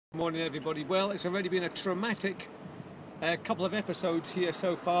Morning everybody. Well, it's already been a traumatic couple of episodes here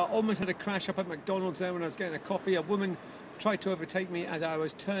so far. Almost had a crash up at McDonald's there when I was getting a coffee. A woman tried to overtake me as I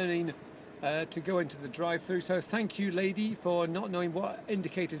was turning to go into the drive-through. So thank you, lady, for not knowing what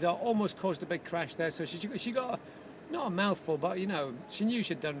indicators are. Almost caused a big crash there. So she got not a mouthful, but you know, she knew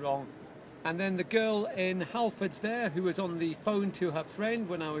she'd done wrong. And then the girl in Halfords there, who was on the phone to her friend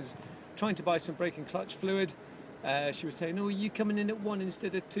when I was trying to buy some brake and clutch fluid, she was saying, "Oh, are you coming in at 1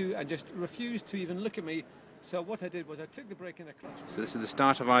 instead of 2?" and just refused to even look at me. So what I did was I took the brake and the clutch. So this is the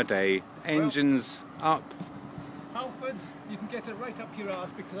start of our day. Engines up. Halfords, you can get it right up your arse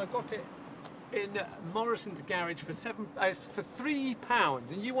because I got it in Morrison's garage for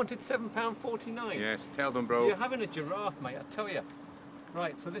 £3, and you wanted £7.49. Yes, tell them, bro. You're having a giraffe, mate, I tell you.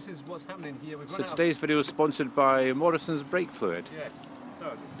 Right, so this is what's happening here. So today's video is sponsored by Morrison's brake fluid. Yes.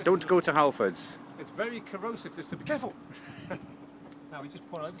 So don't go to Halfords. It's very corrosive, so be careful. Now we just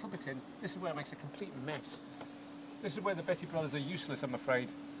pour a little bit in. This is where it makes a complete mess. This is where the Betty brothers are useless, I'm afraid.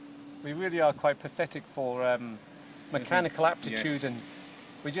 We really are quite pathetic for mechanical aptitude, yes. And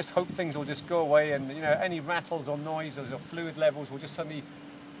we just hope things will just go away, and you know, any rattles or noises or fluid levels will just suddenly,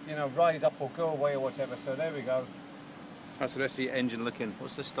 you know, rise up or go away or whatever. So there we go. That's the rest of the engine looking.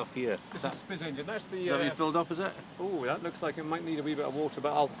 What's this stuff here? This is SPiS engine. That's the. Is that been filled up? Is it? Oh, that looks like it might need a wee bit of water,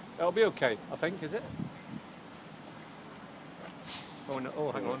 but it'll be okay. I think. Is it? Oh no!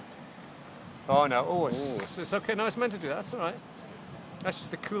 Oh, hang on. Oh no! Oh, it's okay. No, it's meant to do that. That's all right. That's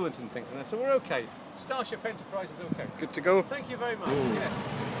just the coolant and things, and so we're okay. Starship Enterprise is okay. Good to go. Thank you very much. Yes.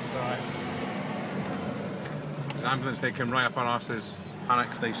 All right. There's an ambulance, they come right up our asses.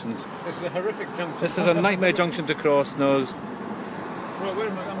 Panic stations. This is a horrific junction. This is a nightmare junction to cross. No. Right, where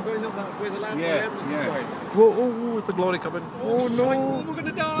am I? I'm going up that way. The ambulance is going. Whoa! The glory coming. Oh no! Oh, we're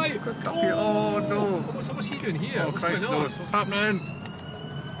gonna die! Oh no! What's he doing here? Oh Christ knows. What's happening?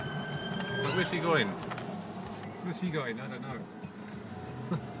 Where's he going? Where's he going? I don't know.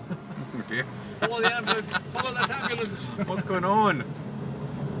 Oh dear. Follow the ambulance! Follow that ambulance! What's going on?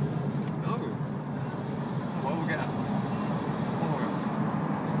 No. Well, we'll get out.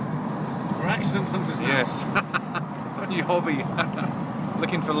 We're accident hunters now. Yes. It's a new hobby.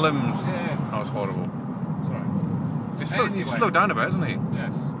 Looking for limbs. Yes. That was horrible. Sorry. He's slowed down a bit, hasn't he?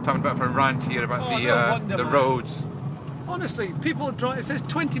 Yes. Talking about for a rant here about the roads. Honestly, people drive. It says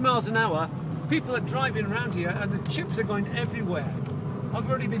 20 miles an hour. People are driving around here, and the chips are going everywhere. I've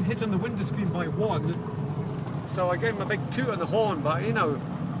already been hit on the window screen by one, so I gave him a big toot on the horn. But you know,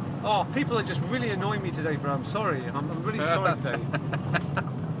 people are just really annoying me today, bro. I'm sorry. I'm really sorry today.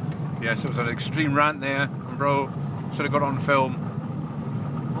 Yes, it was an extreme rant there from bro. Should have got it on film.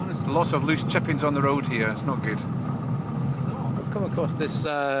 Honestly. Lots of loose chippings on the road here. It's not good. I've come across this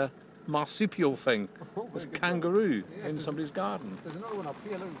marsupial thing. This kangaroo in somebody's garden. There's another one up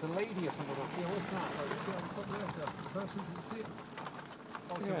here. Look, there's a lady or something up here. What's that? The person can see it.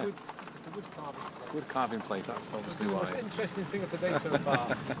 Oh, it's a wood carving place. Wood carving place, that's obviously why. It's the most interesting thing of the day so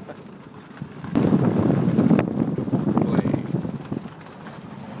far.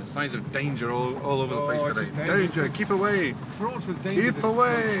 Signs of danger all over the place today. Danger, keep away! Fraught with danger. Keep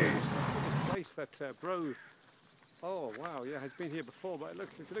away! This place that bro, oh wow, yeah, has been here before. But look,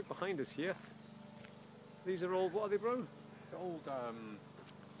 if you look behind us here, these are all, what are they, bro? The old,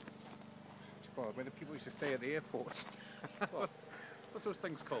 where the people used to stay at the airports. What's those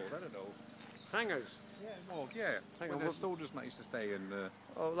things called? I don't know. Hangars. Yeah, well, yeah. Where the soldiers used to stay in the...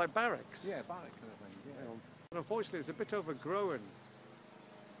 Oh, like barracks? Yeah, barrack kind of thing, yeah. But unfortunately, it's a bit overgrown.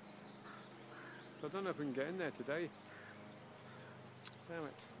 So I don't know if we can get in there today. Damn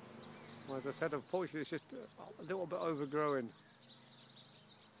it. Well, as I said, unfortunately, it's just a little bit overgrown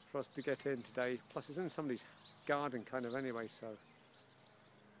for us to get in today. Plus, it's in somebody's garden kind of anyway, so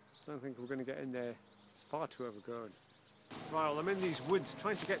I don't think we're going to get in there. It's far too overgrown. Right, well, I'm in these woods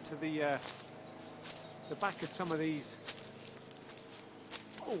trying to get to the back of some of these.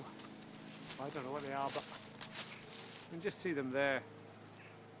 Oh, I don't know what they are, but you can just see them there.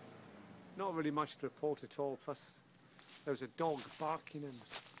 Not really much to report at all, plus there was a dog barking and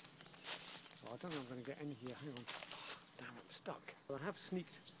I don't know if I'm going to get in here. Hang on. Damn, I'm stuck. Well, I have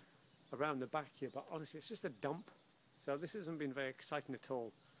sneaked around the back here, but honestly it's just a dump, so this hasn't been very exciting at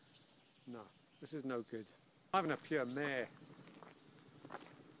all. No, this is no good. I'm having a pure mare.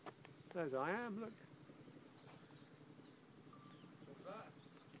 There's I am, look. What's that?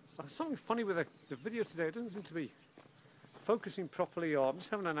 There's something funny with the video today. It doesn't seem to be focusing properly, or I'm just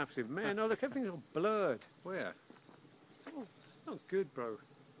having an absolute mare. No, look, everything's all blurred. Where? It's not good, bro.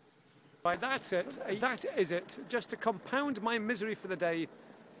 Right, that's it. That is it. Just to compound my misery for the day,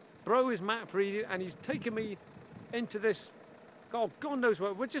 bro is map reading, and he's taken me into this Oh, God knows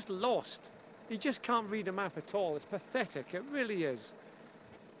what. We're just lost. You just can't read a map at all. It's pathetic. It really is.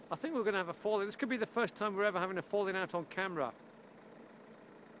 I think we're going to have a falling. This could be the first time we're ever having a falling out on camera.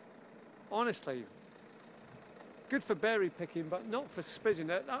 Honestly. Good for berry picking, but not for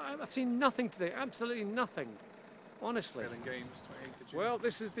spizzing. I've seen nothing today. Absolutely nothing. Honestly. Games, 28th of June. Well,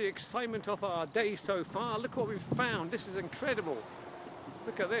 this is the excitement of our day so far. Look what we've found. This is incredible.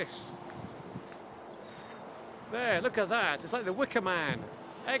 Look at this. There, look at that. It's like the Wicker Man.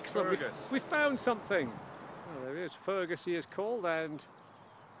 Excellent. We found something. Oh, there he is. Fergus he is called, and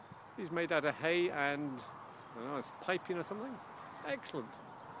he's made out of hay and, I don't know, it's piping or something. Excellent.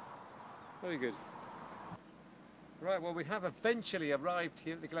 Very good. Right, well, we have eventually arrived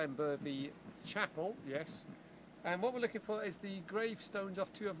here at the Glenbervie Chapel, yes. And what we're looking for is the gravestones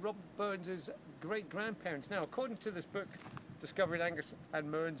of two of Robbie Burns' great-grandparents. Now, according to this book, Discovering Angus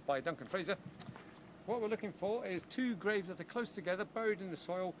and Mearns by Duncan Fraser, what we're looking for is two graves that are close together, buried in the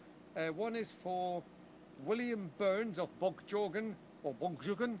soil. One is for William Burns of Bogjorgan, or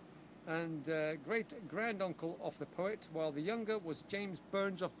Bogjuggan, and great-granduncle of the poet, while the younger was James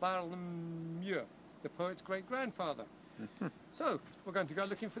Burns of Barlmuir, the poet's great-grandfather. So, we're going to go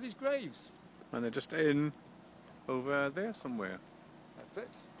looking for these graves. And they're just in over there somewhere. That's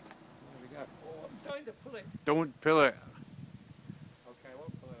it. There we go. Oh, I'm dying to pull it. Don't pull it. Okay, I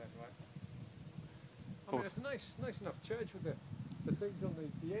won't pull it in, right. I mean, it's a nice enough church with the things on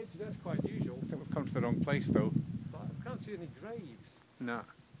the edge. That's quite usual. I think we've come to the wrong place though. But I can't see any graves. Nah.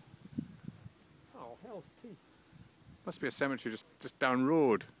 Oh, hell's teeth. Must be a cemetery just down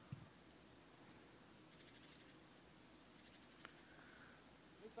road.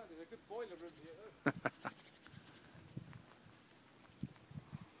 Looks like there's a good boiler room here though.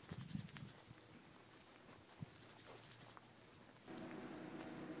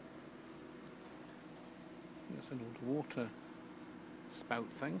 That's an old water spout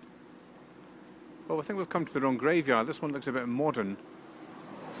thing. Well, I think we've come to the wrong graveyard. This one looks a bit modern,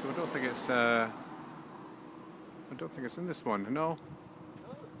 so I don't think it's in this one. No.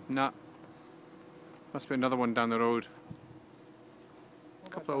 Nah. Must be another one down the road. A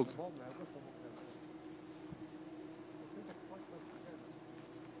couple of old.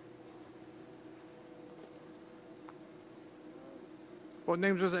 What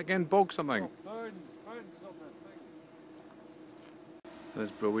names was it again? Bog something. Burns is on that thing.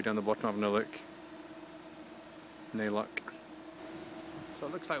 There's Browie down the bottom having a look. No luck. So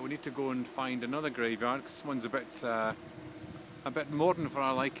it looks like we need to go and find another graveyard, because this one's a bit modern for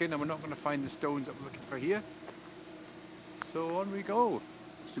our liking, and we're not going to find the stones that we're looking for here. So on we go.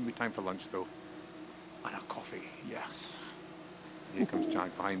 Soon be time for lunch though. And a coffee, yes. Here comes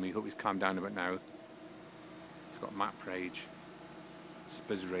Jack behind me. Hope he's calmed down a bit now. He's got map rage.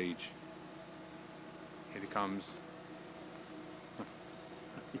 SPiS rage. Here he comes. There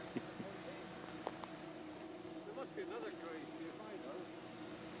must be another grave nearby though.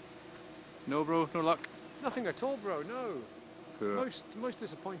 No bro, no luck. Nothing at all, bro, no. Poor. Most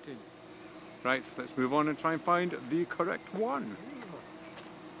disappointing. Right, let's move on and try and find the correct one.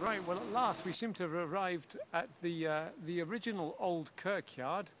 Right, well at last we seem to have arrived at the original old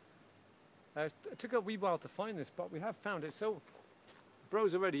kirkyard. It took a wee while to find this, but we have found it, so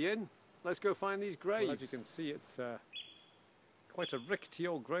bro's already in. Let's go find these graves. Well, as you can see, it's quite a rickety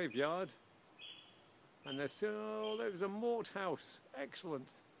old graveyard. And there's a mort house. Excellent.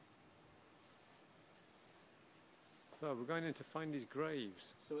 So we're going in to find these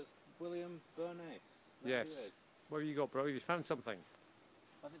graves. So it's William Burns. Yes. What have you got, bro? Have you found something?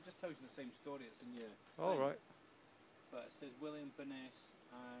 I think it just tells you the same story. It's in your. All right. But it says William Burns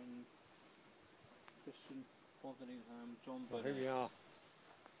and Christian Fotheringham, John Well, Burns. here we are,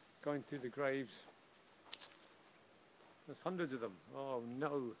 going through the graves. There's hundreds of them. Oh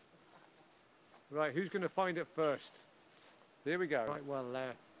no. Right, who's going to find it first? Here we go. Right, well,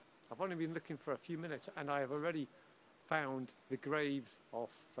 I've only been looking for a few minutes, and I have already found the graves of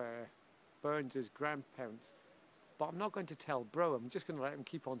Burns' grandparents. But I'm not going to tell bro, I'm just going to let him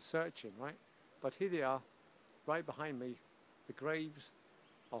keep on searching, right? But here they are, right behind me, the graves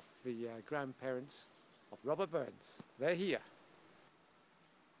of the grandparents of Rabbie Burns. They're here.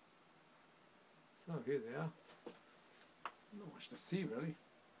 So here they are. Not much to see really.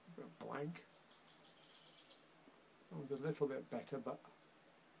 A bit blank. That one's a little bit better, but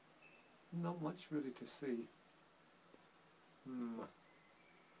not much really to see.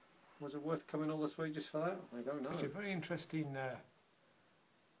 Was it worth coming all this way just for that? I don't know. It's a very interesting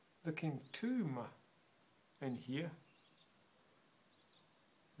looking tomb in here.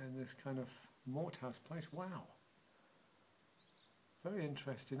 In this kind of mort house place. Wow. Very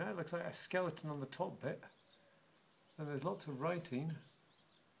interesting. That looks like a skeleton on the top bit. And there's lots of writing.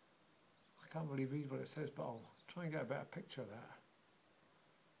 I can't really read what it says, but I'll try and get a better picture of that.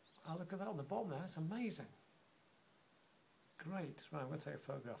 Oh, look at that on the bottom there, that's amazing. Great, right, I'm going to take a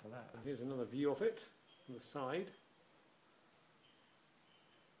photograph of that. And here's another view of it from the side.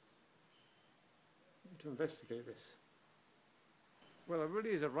 Need to investigate this. Well, there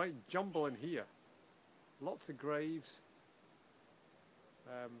really is a right jumble in here. Lots of graves,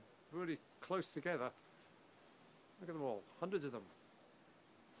 really close together. Look at them all, hundreds of them.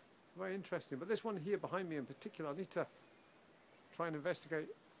 Very interesting, but this one here behind me in particular, I need to try and investigate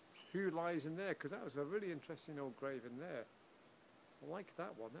who lies in there, because that was a really interesting old grave in there. I like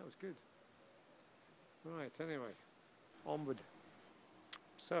that one, that was good. Right, anyway, onward.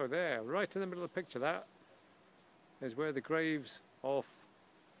 So there, right in the middle of the picture, that is where the graves of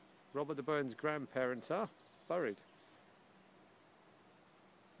Robert Burns' grandparents are buried.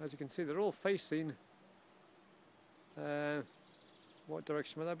 As you can see, they're all facing, what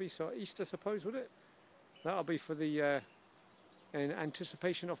direction would that be? So east, I suppose, would it? That'll be for the, in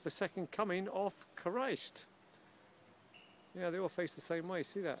anticipation of the second coming of Christ. Yeah, they all face the same way,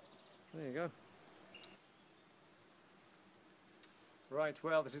 see that? There you go. Right,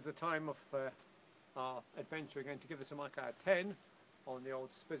 well, this is the time of our adventure again to give us a mark out of 10 on the old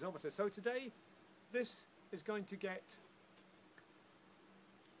SPiSometer. So today, this is going to get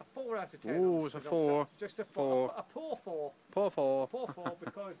a 4 out of 10. Ooh, it's a 4. Just a 4. A poor 4. Poor 4. Poor 4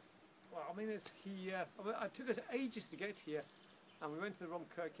 because, well, I mean, it's here. I mean, it took us ages to get here, and we went to the wrong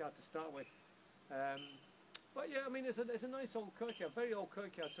kirkyard to start with. But yeah, I mean, it's a nice old kirkyard, very old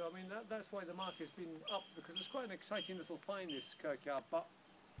kirkyard. So I mean, that's why the mark has been up, because it's quite an exciting little find, this kirkyard. But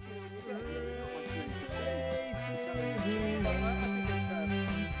yeah, not much really to say. I think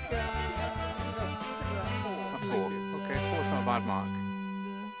it's stick with that 4. A 4. Okay, 4's not a bad mark.